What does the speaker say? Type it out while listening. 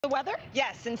The weather?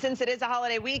 Yes, and since it is a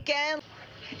holiday weekend,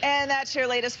 and that's your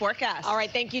latest forecast. All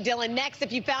right, thank you, Dylan. Next,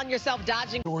 if you found yourself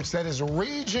dodging... That is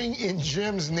raging in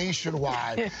gyms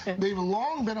nationwide. They've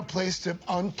long been a place to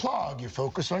unplug. You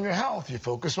focus on your health, you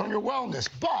focus on your wellness,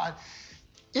 but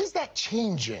is that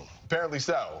changing? Apparently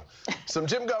so. Some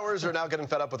gym goers are now getting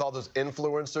fed up with all those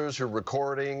influencers who are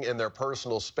recording in their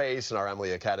personal space, and our Emily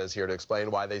Aketa is here to explain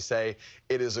why they say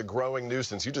it is a growing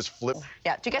nuisance. You just flip.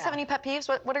 Yeah. Do you guys have any pet peeves?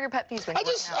 What are your pet peeves? When I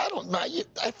don't know.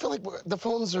 I feel like the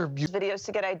phones are videos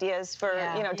to get ideas for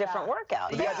different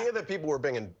workouts. The idea that people were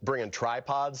bringing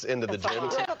tripods into the gym.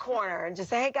 Put a corner and just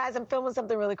say, hey guys, I'm filming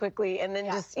something really quickly, and then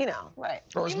just right.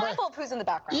 Or Be mindful of who's in the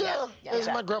background. Yeah, as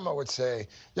my grandma would say,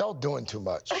 y'all doing too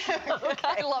much.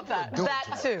 I love that.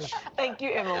 That too. Thank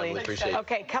you, Emily. Emily, appreciate it.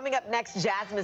 Okay, coming up next, Jasmine.